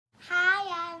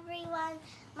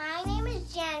my name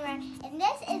is January, and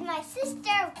this is my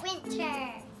sister,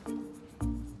 Winter.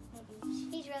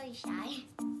 She's really shy.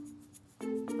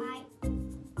 Bye.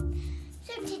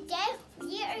 So today,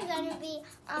 we are going to be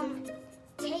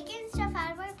taking stuff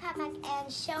out of our backpack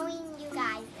and showing you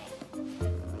guys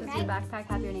it. Does your backpack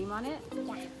have your name on it?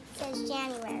 Yeah, it says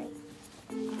January.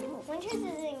 Winter's is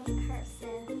in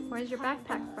cursive. Where's your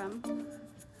backpack from?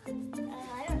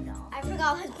 I don't know. I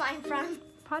forgot what's mine from.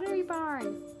 Pottery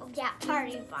Barn. Oh, yeah,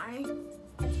 Pottery Barn.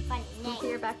 That's a funny Can you see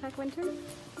name. your backpack, Winter?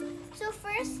 So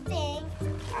first thing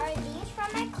are these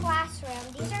from my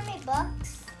classroom. These are my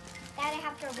books that I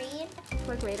have to read.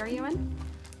 What grade are you in?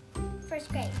 First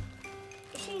grade.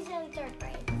 She's in third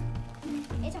grade.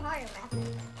 It's a harder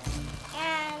method.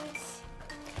 And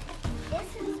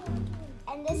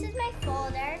this is my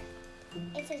folder.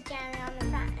 It says January on the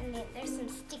front, and there's some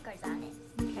stickers on it.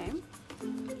 Okay.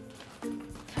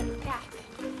 Cut it back.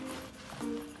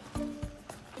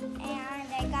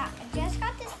 And I just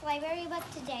got this library book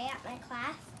today at my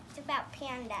class. It's about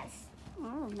pandas.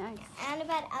 Oh, nice. And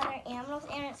about other animals,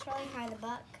 and it's really hard, the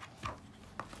book.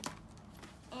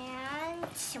 And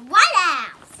what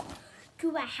else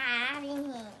do I have in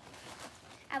here?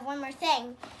 I have one more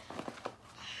thing.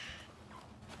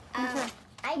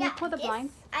 Can you pull the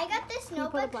blinds? I got this Can you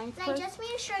pull the notebook, blinds and I closed? just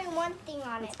made to show you one thing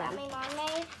on That's it that fine. my mom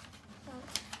made.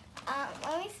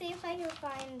 Let me see if I can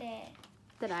find it.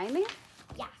 That I made?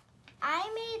 Yeah. I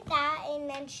made that, and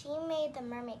then she made the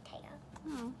mermaid tail.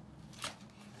 Oh.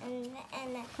 And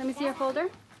Let me see your folder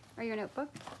or your notebook.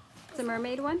 It's a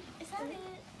mermaid one. Is that it?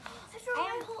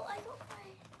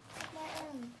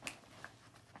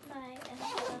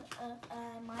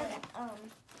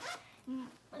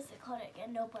 What's it called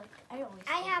again? Notebook.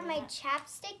 I have my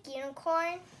chapstick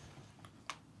unicorn,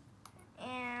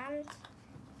 and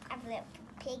I have a little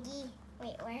piggy.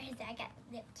 Wait, where is it? I got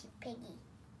a little cute piggy.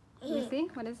 Let me see.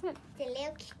 What is it? The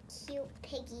little cute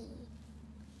piggy.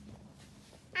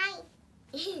 Hi.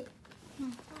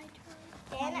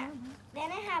 Then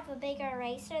I have a big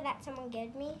eraser that someone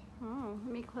gave me. Oh,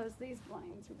 let me close these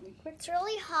blinds really quick. It's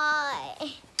really hot.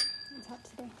 It's hot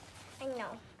today. I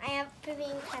know. I have a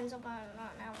big pencil, but I'm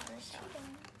not now.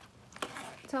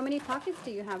 So how many pockets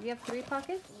do you have? You have 3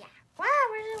 pockets? Yeah. Wow,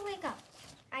 where did we go?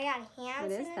 I got a hand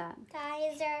What is that?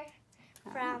 sanitizer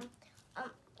from,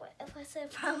 what was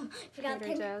it from? Forgot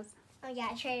Trader the- Joe's. Oh yeah,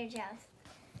 Trader Joe's.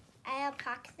 I have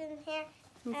pockets in here.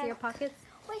 Can you see your pockets?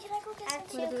 Wait, can I go get I have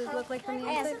something? What does it look like from the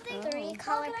I have inside? 3 Oh.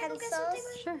 color Can I go get pencils. something?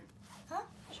 Sure. Huh?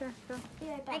 Sure, go. Be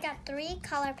right I back. got 3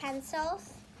 color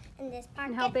pencils in this pocket.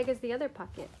 And how big is the other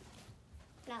pocket?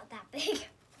 Not that big.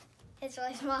 It's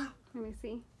really small. Let me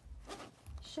see.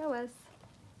 Show us.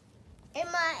 It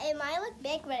might look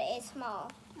big, but it's small,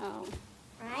 Oh.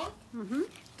 right? Mm-hmm.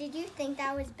 Did you think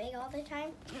that was big all the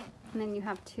time? And then you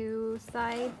have 2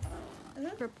 sides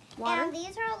Mhm. for water. And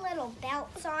these are little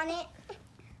belts on it,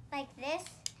 like this.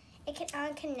 It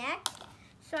can connect,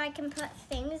 so I can put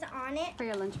things on it. For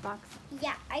your lunchbox.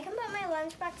 Yeah, I can put my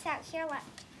lunchbox out here.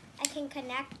 I can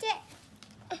connect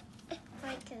it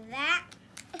like that.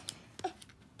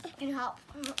 Can you help?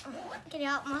 Can you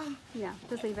help, Mom? Yeah,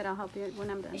 just leave it. I'll help you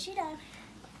when I'm done. Is she done?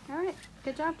 All right.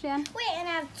 Good job, Jan. Wait, and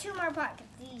I have 2 more pockets.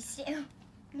 These 2.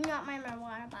 Do not mind my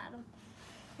water bottle.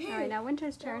 All right, now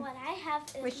Winter's So turn. what I have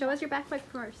is Wait, show us your backpack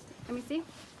first. Let me see.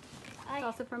 It's I,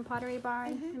 also from Pottery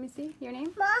Barn. Let me see. Your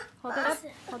name? Ma, Hold it up.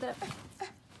 Hold it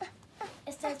up.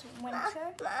 it says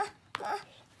winter.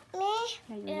 me. Yeah,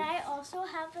 your And name. I also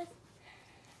have a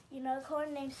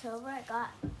unicorn named Silver I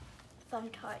got from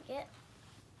Target.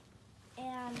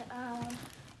 And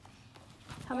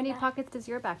How many pockets does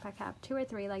your backpack have? 2 or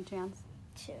 3 like Jan's?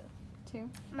 2. 2?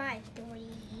 Mine 3,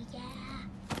 yeah.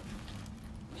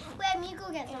 Wait, me go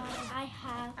get And some. I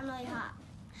have I'm really hot.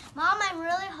 Mom, I'm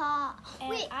really hot. and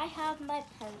Wait, I have my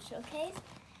pencil case.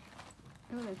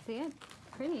 Oh, let's see it.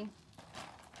 Pretty.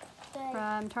 That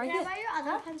From can Target? I buy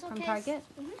your other pencil From case? Target?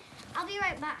 I'll be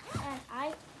right back. and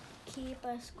I keep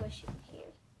a squishy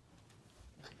here.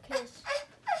 Cause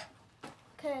I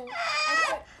put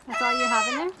That's all you have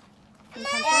in there? And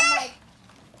pencils?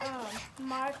 and like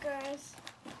markers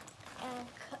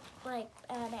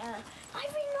and I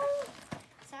know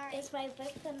Sorry. it's my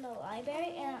book from the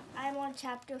library and I'm on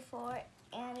chapter 4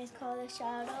 and it's called The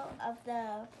Shadow of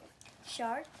the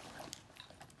Shark.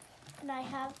 And I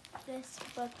have this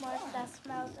bookmark that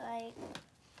smells like,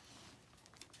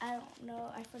 I don't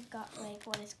know, I forgot like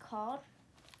what it's called.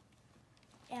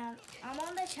 And I'm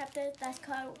on the chapter that's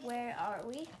called Where Are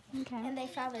We? Okay. And they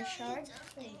found a shark.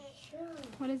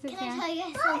 What is it, Can I Dan? tell you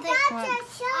guys something? What?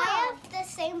 I have the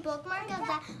same bookmark of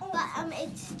that, but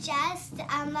it's just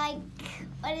like,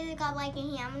 what is it called, like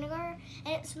a hamburger,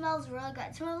 and it smells really good.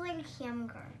 It smells like a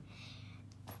hamburger.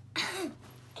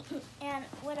 And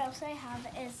what else I have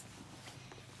is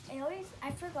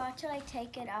I forgot to like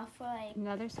take it off for like,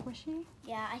 Another squishy?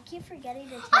 yeah, I keep forgetting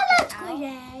to take Oh, it that's out.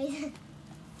 good.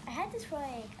 I had this for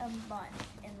like a month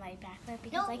in my backpack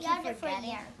because No, I you keep had it for a forgetting.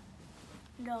 year.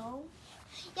 No.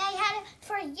 Yeah, I had it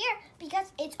for a year because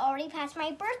it's already past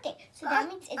my birthday, so that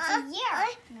means it's a year.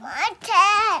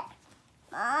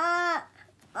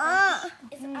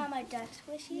 It's on my duck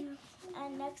squishy.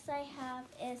 And next I have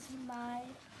is my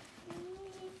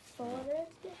folder,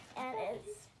 and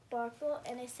it's sparkle,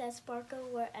 and it says sparkle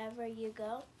wherever you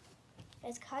go.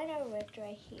 It's kind of ripped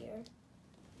right here.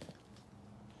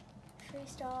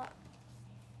 Freestyle.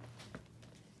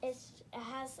 It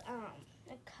has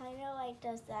it kind of like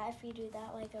does that if you do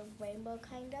that, like a rainbow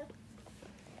kind of.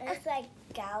 And it's like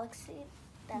galaxy.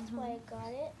 That's why I got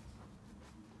it.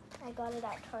 I got it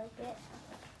at Target.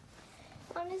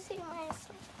 I want to see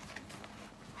myself.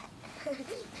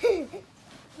 Over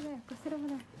there. Go sit over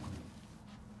there.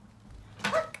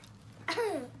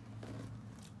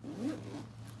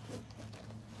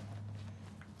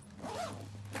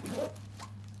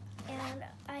 And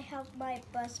I have my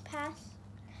bus pass.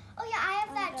 Oh yeah, I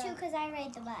have that too because I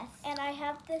ride the bus. And I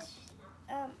have this,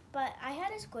 but I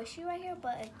had a squishy right here,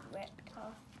 but it ripped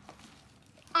off.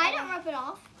 I don't rip it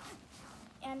off.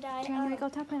 And I January, go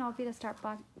tap in. I'll be to start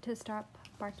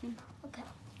barking. Okay.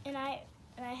 and I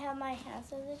have my hand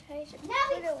sanitizer.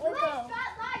 Nelly, you Wiggle. better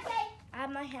stop barking. I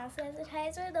have my hand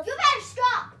sanitizer. You better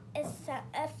stop.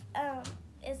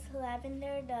 It's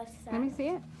lavender. Let me see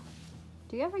it.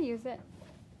 Do you ever use it?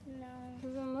 No,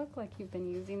 Doesn't look like you've been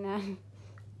using that.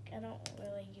 I don't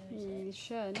really use You it.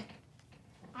 should.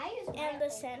 I use And the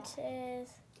scent is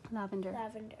Lavender.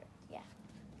 lavender. Yeah.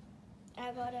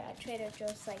 I got it at Trader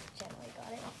Joe's. Like generally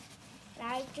got it. And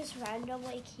I just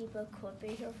randomly keep a clip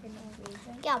in here for no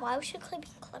reason. Yeah, why would you clip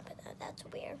it? That's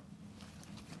weird.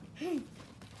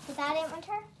 Is that it,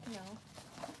 Winter? No.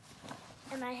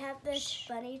 And I have this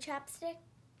bunny chapstick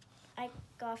I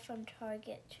got from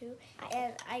Target too.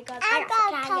 And I got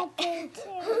Target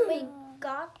too. We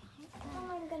got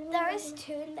there was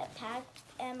two in the pack,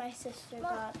 and my sister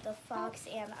got the fox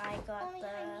and I got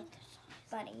the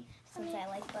bunny since I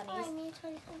like bunnies. I need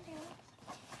something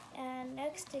else. And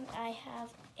next thing I have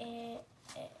is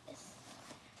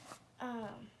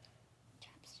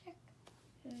Chapstick.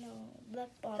 no, lip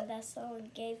balm that someone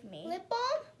gave me. Lip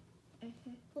balm?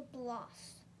 Mhm. Lip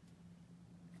gloss.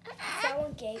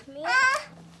 Someone gave me.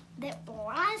 Lip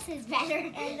gloss is better.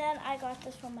 And then I got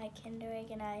this from my Kinder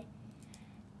Egg, and I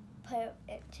put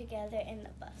it together in the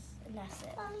bus, and that's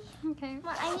it. Okay.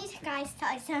 Well, I need to guys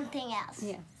tell you something else.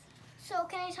 Yes. So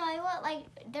can I tell you what? Like,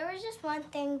 there was just one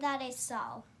thing that I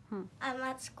saw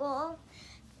at school.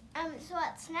 So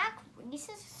at snack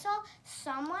recess, so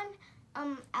someone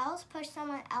else pushed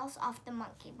someone else off the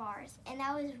monkey bars, and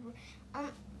that was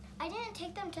I didn't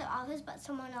take them to the office, but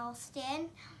someone else did.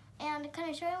 And can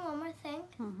I show you one more thing?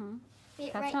 Mm-hmm.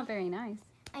 Wait, That's not very nice.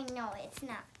 I know it's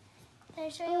not. Can I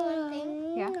show you one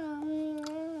thing? Yeah.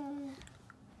 Can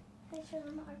I show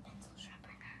them our pencil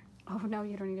sharpener? Oh no,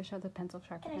 you don't need to show the pencil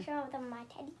Can I sharpener. show them my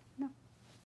teddy? No.